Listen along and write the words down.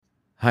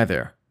Hi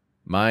there.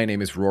 My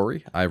name is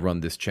Rory. I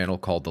run this channel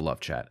called The Love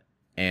Chat.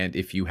 And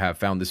if you have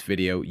found this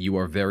video, you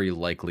are very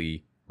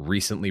likely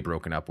recently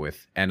broken up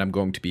with. And I'm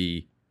going to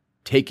be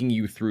taking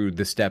you through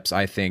the steps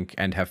I think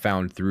and have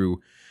found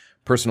through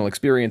personal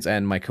experience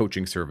and my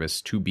coaching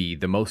service to be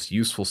the most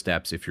useful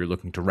steps if you're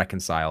looking to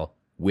reconcile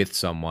with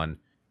someone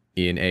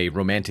in a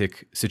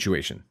romantic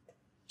situation.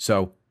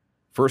 So,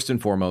 first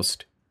and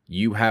foremost,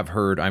 you have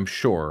heard, I'm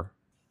sure,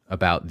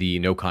 about the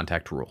no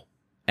contact rule.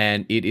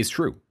 And it is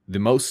true. The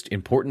most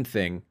important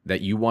thing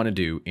that you want to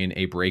do in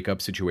a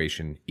breakup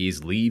situation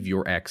is leave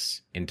your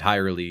ex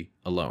entirely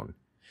alone.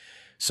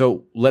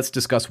 So let's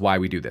discuss why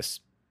we do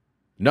this.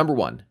 Number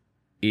one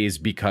is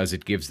because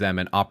it gives them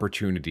an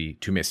opportunity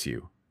to miss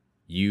you.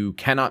 You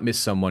cannot miss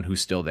someone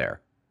who's still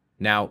there.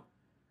 Now,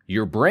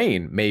 your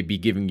brain may be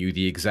giving you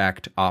the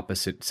exact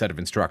opposite set of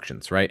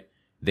instructions, right?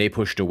 They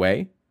pushed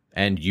away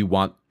and you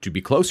want to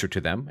be closer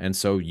to them, and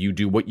so you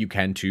do what you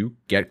can to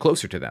get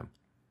closer to them.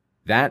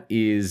 That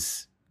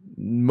is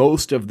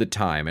most of the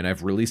time, and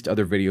I've released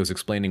other videos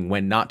explaining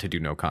when not to do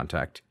no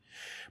contact,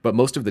 but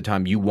most of the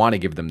time you want to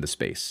give them the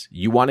space.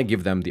 You want to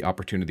give them the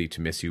opportunity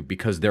to miss you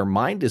because their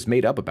mind is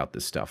made up about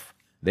this stuff.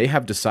 They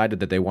have decided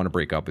that they want to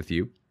break up with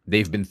you.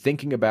 They've been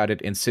thinking about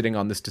it and sitting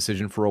on this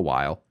decision for a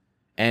while,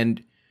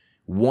 and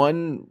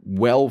one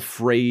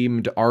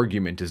well-framed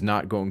argument is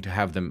not going to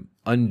have them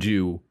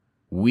undo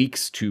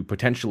weeks to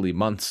potentially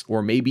months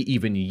or maybe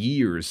even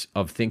years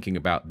of thinking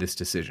about this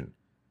decision.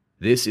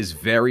 This is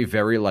very,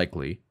 very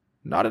likely,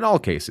 not in all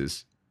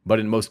cases,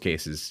 but in most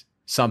cases,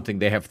 something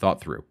they have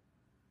thought through.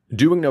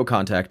 Doing no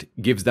contact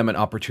gives them an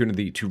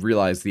opportunity to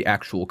realize the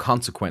actual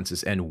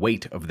consequences and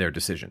weight of their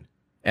decision.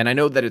 And I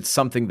know that it's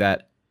something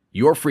that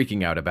you're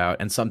freaking out about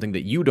and something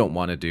that you don't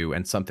want to do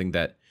and something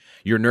that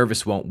you're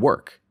nervous won't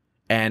work.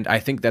 And I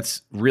think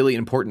that's really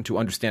important to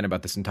understand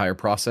about this entire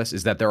process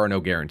is that there are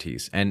no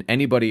guarantees. And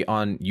anybody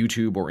on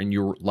YouTube or in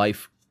your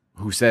life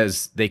who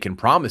says they can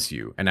promise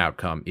you an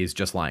outcome is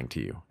just lying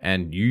to you.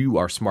 And you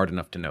are smart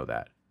enough to know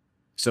that.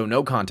 So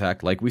no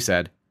contact, like we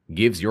said,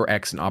 gives your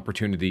ex an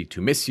opportunity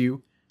to miss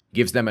you,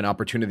 gives them an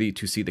opportunity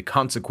to see the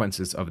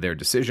consequences of their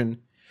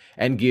decision,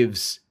 and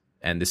gives,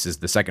 and this is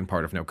the second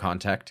part of no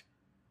contact,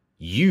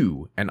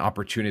 you an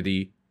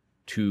opportunity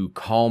to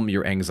calm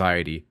your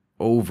anxiety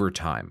over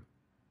time.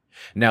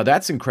 Now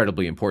that's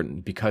incredibly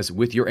important because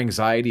with your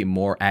anxiety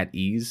more at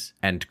ease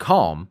and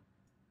calm,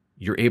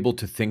 you're able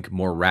to think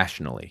more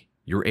rationally.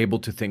 You're able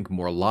to think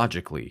more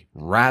logically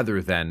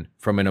rather than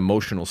from an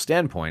emotional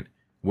standpoint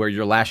where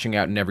you're lashing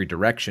out in every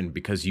direction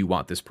because you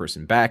want this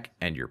person back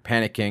and you're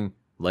panicking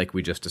like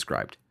we just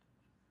described.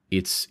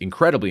 It's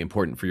incredibly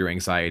important for your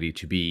anxiety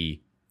to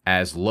be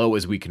as low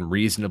as we can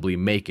reasonably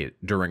make it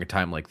during a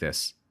time like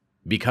this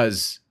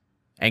because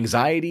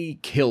anxiety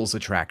kills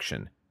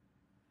attraction.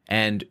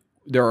 And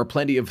there are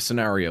plenty of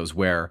scenarios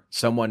where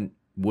someone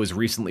was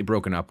recently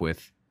broken up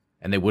with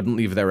and they wouldn't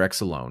leave their ex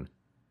alone.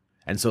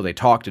 And so they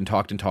talked and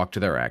talked and talked to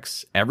their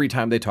ex. Every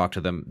time they talked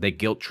to them, they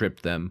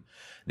guilt-tripped them.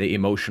 They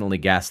emotionally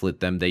gaslit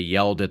them. They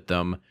yelled at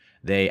them.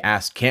 They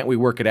asked, can't we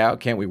work it out?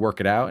 Can't we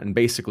work it out? And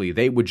basically,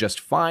 they would just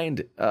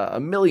find a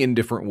million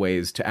different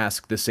ways to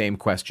ask the same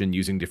question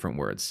using different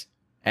words.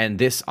 And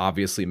this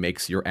obviously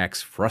makes your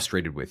ex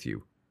frustrated with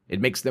you.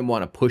 It makes them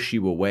want to push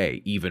you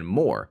away even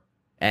more.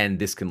 And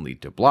this can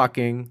lead to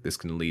blocking. This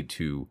can lead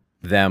to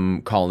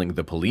them calling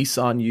the police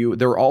on you.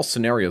 They're all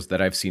scenarios that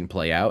I've seen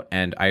play out,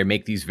 and I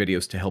make these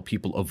videos to help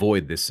people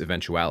avoid this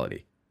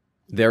eventuality.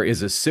 There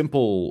is a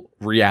simple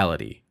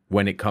reality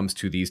when it comes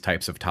to these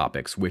types of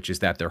topics, which is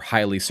that they're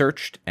highly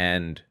searched,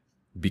 and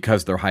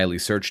because they're highly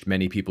searched,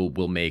 many people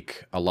will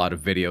make a lot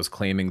of videos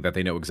claiming that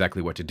they know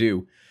exactly what to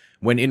do,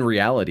 when in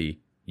reality,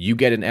 you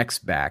get an ex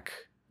back,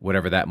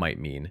 whatever that might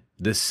mean,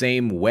 the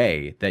same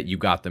way that you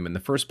got them in the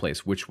first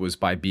place, which was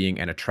by being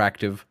an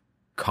attractive,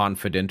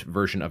 confident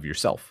version of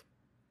yourself.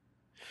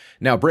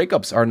 Now,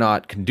 breakups are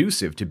not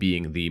conducive to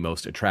being the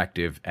most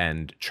attractive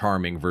and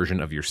charming version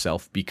of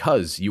yourself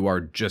because you are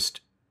just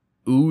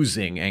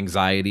oozing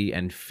anxiety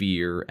and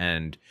fear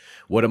and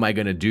what am I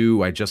going to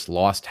do? I just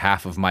lost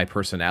half of my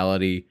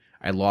personality.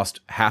 I lost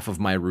half of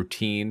my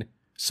routine.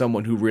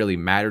 Someone who really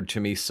mattered to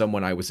me,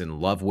 someone I was in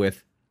love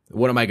with.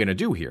 What am I going to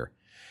do here?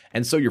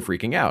 And so you're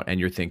freaking out and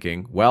you're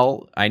thinking,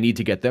 well, I need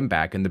to get them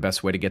back. And the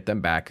best way to get them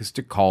back is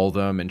to call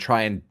them and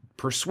try and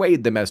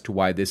persuade them as to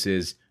why this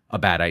is a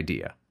bad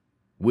idea.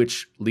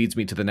 Which leads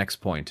me to the next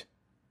point.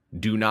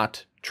 Do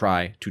not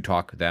try to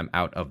talk them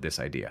out of this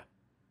idea.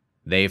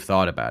 They've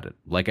thought about it.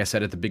 Like I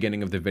said at the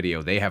beginning of the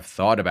video, they have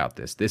thought about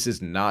this. This is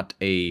not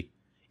a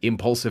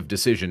impulsive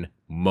decision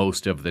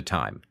most of the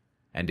time.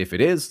 And if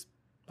it is,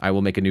 I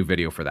will make a new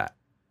video for that.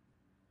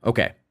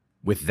 Okay,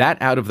 with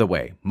that out of the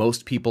way,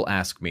 most people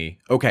ask me,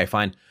 okay,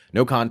 fine,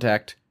 no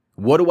contact.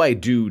 What do I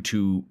do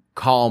to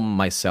calm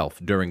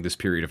myself during this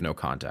period of no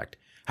contact?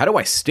 How do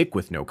I stick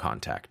with no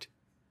contact?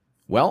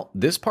 Well,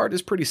 this part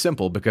is pretty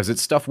simple because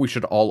it's stuff we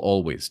should all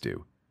always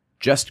do.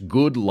 Just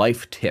good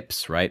life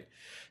tips, right?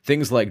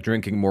 Things like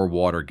drinking more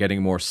water,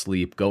 getting more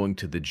sleep, going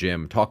to the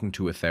gym, talking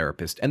to a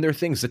therapist, and they're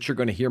things that you're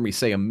going to hear me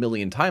say a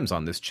million times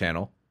on this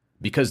channel,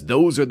 because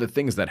those are the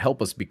things that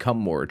help us become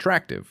more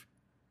attractive.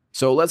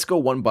 So let's go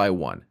one by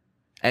one.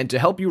 And to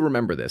help you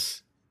remember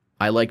this,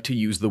 I like to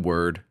use the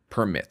word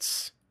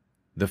permits.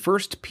 The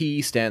first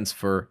P stands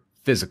for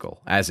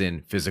physical, as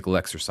in physical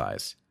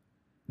exercise.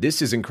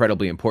 This is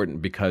incredibly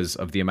important because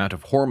of the amount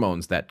of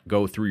hormones that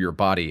go through your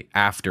body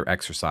after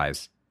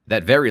exercise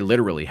that very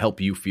literally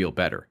help you feel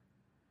better.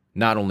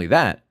 Not only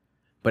that,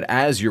 but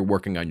as you're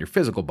working on your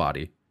physical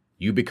body,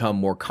 you become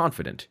more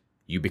confident,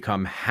 you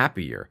become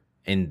happier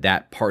in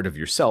that part of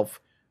yourself,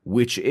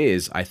 which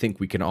is, I think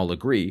we can all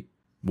agree,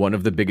 one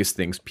of the biggest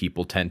things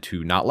people tend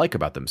to not like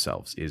about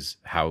themselves is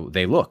how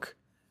they look.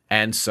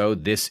 And so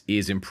this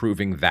is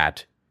improving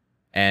that,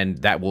 and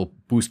that will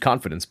boost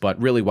confidence. But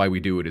really why we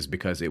do it is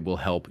because it will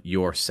help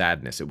your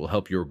sadness. It will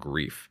help your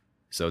grief.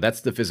 So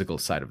that's the physical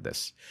side of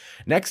this.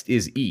 Next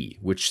is E,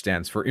 which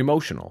stands for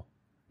emotional.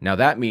 Now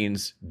that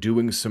means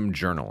doing some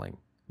journaling.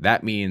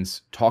 That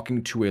means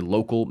talking to a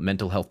local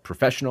mental health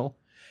professional.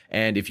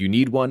 And if you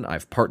need one,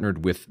 I've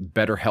partnered with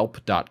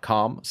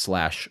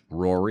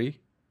betterhelp.com/Rory,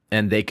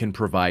 and they can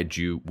provide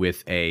you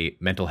with a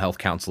mental health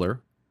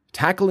counselor.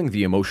 Tackling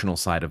the emotional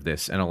side of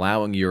this and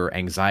allowing your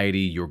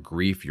anxiety, your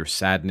grief, your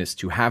sadness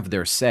to have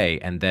their say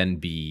and then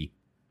be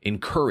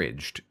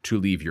encouraged to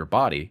leave your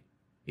body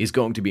is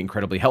going to be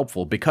incredibly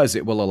helpful because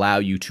it will allow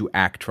you to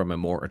act from a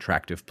more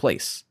attractive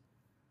place.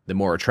 The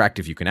more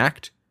attractive you can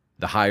act,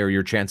 the higher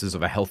your chances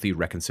of a healthy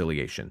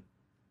reconciliation.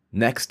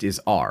 Next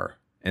is R,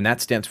 and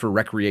that stands for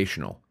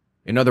recreational.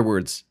 In other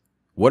words,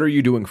 what are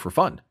you doing for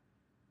fun?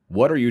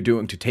 What are you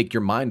doing to take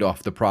your mind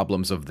off the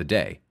problems of the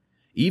day?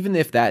 Even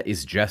if that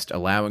is just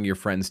allowing your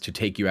friends to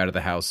take you out of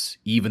the house,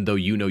 even though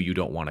you know you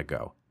don't want to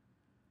go.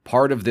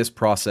 Part of this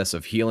process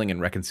of healing and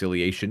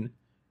reconciliation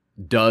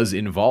does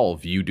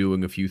involve you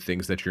doing a few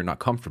things that you're not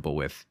comfortable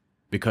with,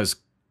 because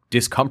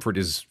discomfort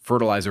is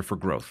fertilizer for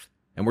growth,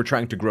 and we're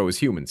trying to grow as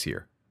humans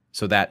here,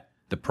 so that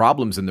the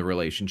problems in the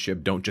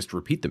relationship don't just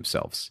repeat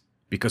themselves,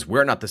 because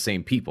we're not the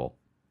same people.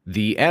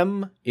 The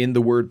M in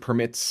the word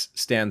permits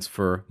stands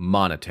for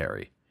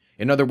monetary.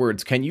 In other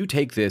words, can you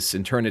take this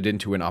and turn it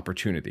into an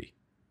opportunity?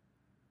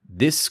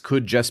 This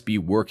could just be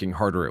working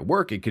harder at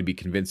work. It could be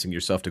convincing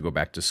yourself to go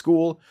back to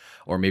school,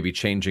 or maybe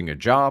changing a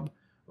job.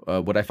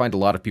 What I find a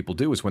lot of people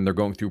do is when they're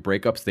going through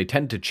breakups, they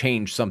tend to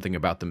change something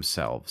about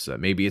themselves.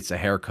 Maybe it's a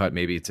haircut,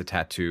 maybe it's a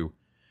tattoo.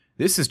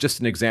 This is just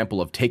an example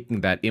of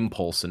taking that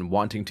impulse and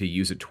wanting to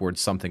use it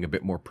towards something a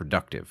bit more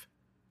productive,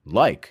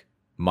 like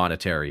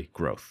monetary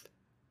growth.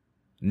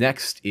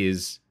 Next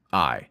is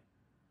I.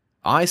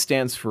 I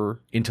stands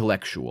for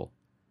intellectual.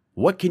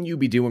 What can you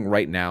be doing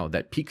right now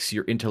that piques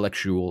your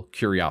intellectual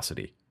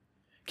curiosity?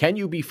 Can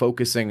you be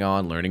focusing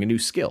on learning a new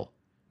skill?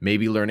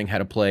 Maybe learning how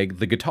to play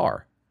the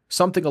guitar?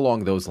 Something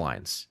along those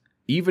lines.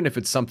 Even if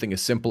it's something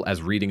as simple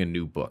as reading a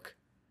new book.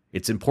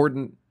 It's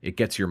important, it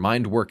gets your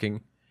mind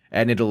working,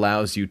 and it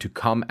allows you to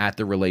come at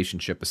the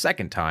relationship a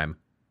second time,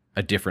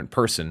 a different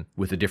person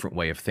with a different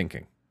way of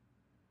thinking.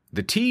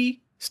 The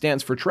T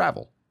stands for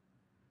travel.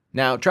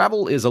 Now,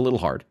 travel is a little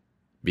hard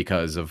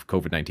because of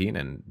COVID-19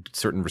 and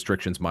certain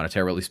restrictions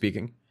monetarily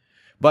speaking.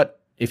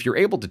 But if you're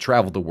able to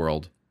travel the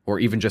world, or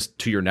even just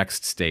to your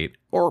next state,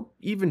 or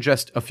even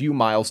just a few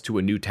miles to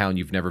a new town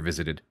you've never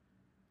visited,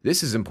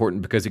 this is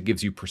important because it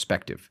gives you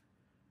perspective.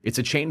 It's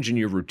a change in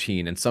your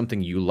routine and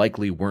something you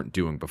likely weren't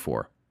doing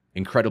before.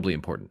 Incredibly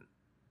important.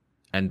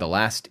 And the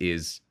last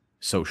is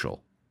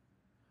social.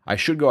 I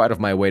should go out of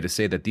my way to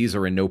say that these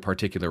are in no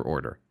particular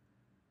order.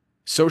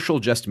 Social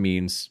just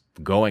means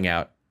going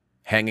out,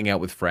 hanging out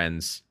with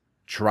friends,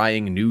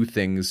 trying new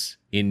things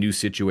in new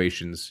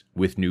situations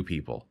with new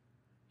people,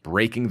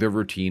 breaking the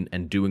routine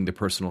and doing the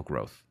personal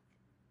growth.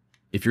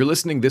 If you're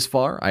listening this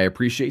far, I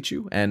appreciate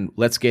you, and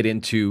let's get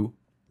into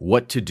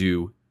what to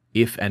do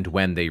if and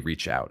when they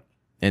reach out.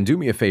 And do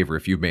me a favor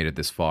if you've made it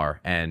this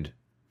far, and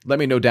let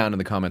me know down in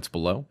the comments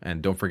below,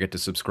 and don't forget to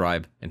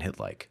subscribe and hit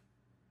like.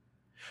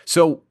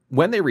 So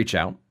when they reach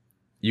out,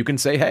 you can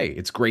say, hey,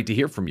 it's great to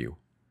hear from you,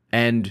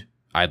 and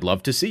I'd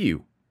love to see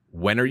you.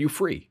 When are you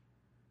free?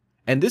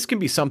 And this can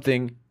be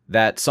something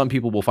that some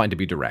people will find to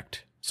be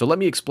direct. So let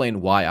me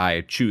explain why I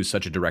choose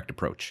such a direct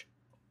approach.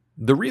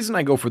 The reason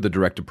I go for the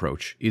direct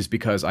approach is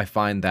because I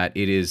find that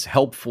it is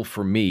helpful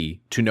for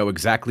me to know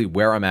exactly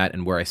where I'm at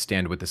and where I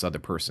stand with this other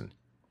person.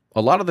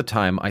 A lot of the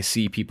time, I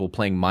see people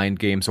playing mind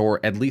games or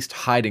at least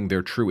hiding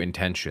their true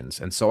intentions,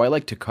 and so I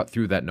like to cut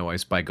through that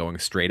noise by going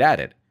straight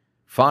at it.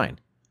 Fine.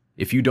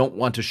 If you don't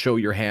want to show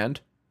your hand,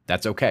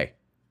 that's okay.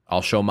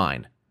 I'll show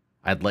mine.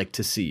 I'd like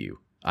to see you.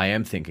 I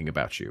am thinking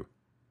about you.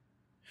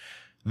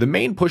 The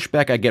main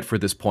pushback I get for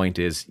this point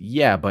is,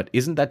 yeah, but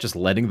isn't that just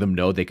letting them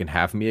know they can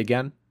have me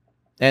again?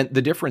 And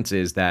the difference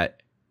is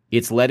that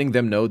it's letting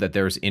them know that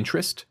there's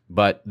interest,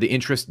 but the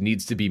interest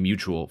needs to be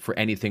mutual for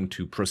anything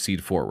to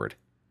proceed forward.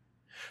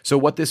 So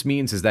what this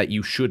means is that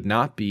you should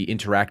not be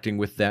interacting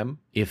with them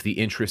if the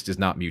interest is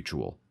not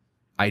mutual.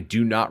 I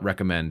do not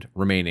recommend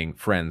remaining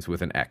friends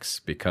with an ex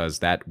because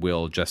that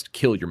will just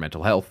kill your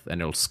mental health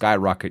and it'll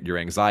skyrocket your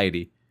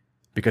anxiety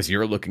because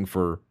you're looking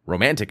for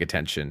romantic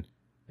attention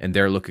and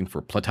they're looking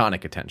for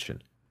platonic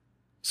attention.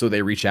 So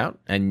they reach out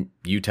and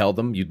you tell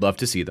them you'd love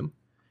to see them.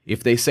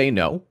 If they say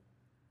no,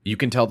 you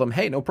can tell them,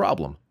 hey, no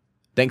problem.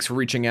 Thanks for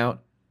reaching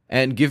out,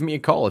 and give me a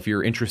call if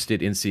you're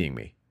interested in seeing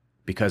me.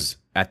 Because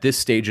at this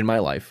stage in my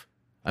life,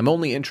 I'm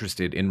only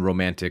interested in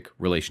romantic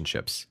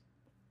relationships.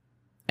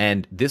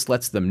 And this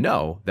lets them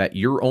know that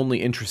you're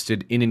only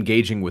interested in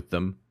engaging with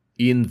them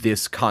in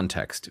this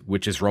context,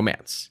 which is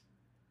romance.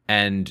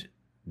 And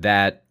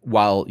that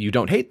while you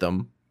don't hate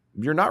them,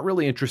 you're not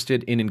really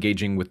interested in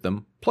engaging with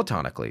them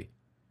platonically.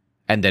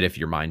 And that if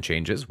your mind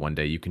changes, one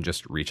day you can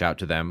just reach out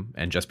to them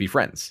and just be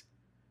friends.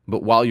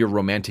 But while you're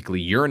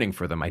romantically yearning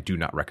for them, I do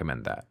not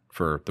recommend that,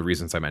 for the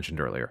reasons I mentioned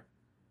earlier.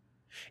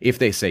 If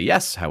they say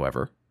yes,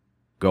 however,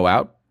 go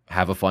out,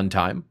 have a fun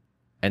time,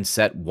 and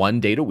set one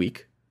date a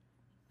week.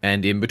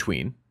 And in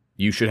between,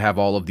 you should have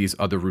all of these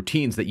other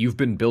routines that you've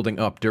been building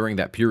up during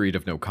that period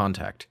of no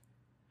contact.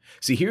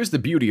 See, here's the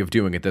beauty of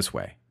doing it this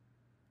way,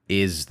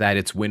 is that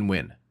it's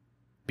win-win.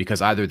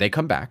 Because either they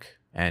come back,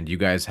 and you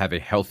guys have a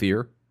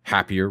healthier,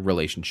 happier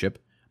relationship,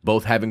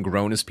 both having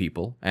grown as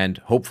people, and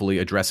hopefully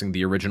addressing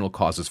the original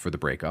causes for the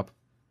breakup,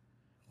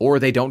 or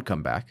they don't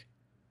come back,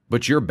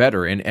 but you're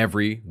better in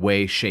every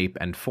way, shape,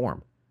 and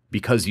form,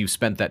 because you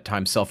spent that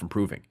time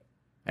self-improving,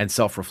 and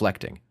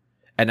self-reflecting,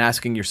 and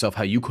asking yourself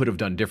how you could have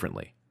done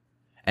differently,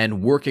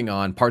 and working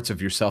on parts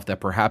of yourself that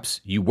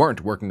perhaps you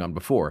weren't working on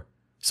before,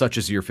 such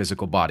as your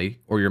physical body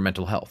or your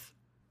mental health.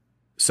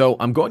 So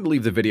I'm going to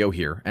leave the video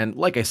here, and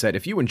like I said,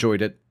 if you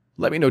enjoyed it,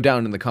 let me know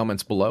down in the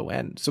comments below,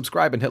 and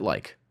subscribe and hit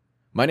like.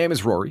 My name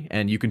is Rory,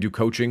 and you can do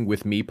coaching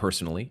with me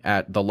personally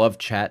at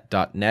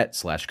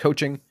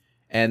thelovechat.net/coaching,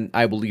 and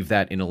I will leave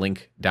that in a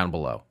link down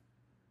below.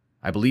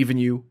 I believe in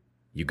you,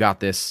 you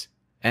got this,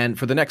 and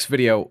for the next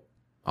video,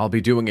 I'll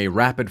be doing a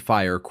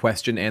rapid-fire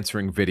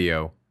question-answering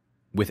video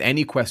with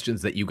any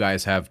questions that you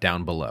guys have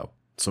down below.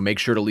 So make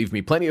sure to leave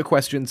me plenty of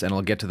questions, and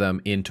I'll get to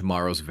them in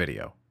tomorrow's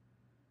video.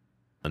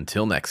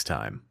 Until next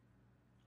time.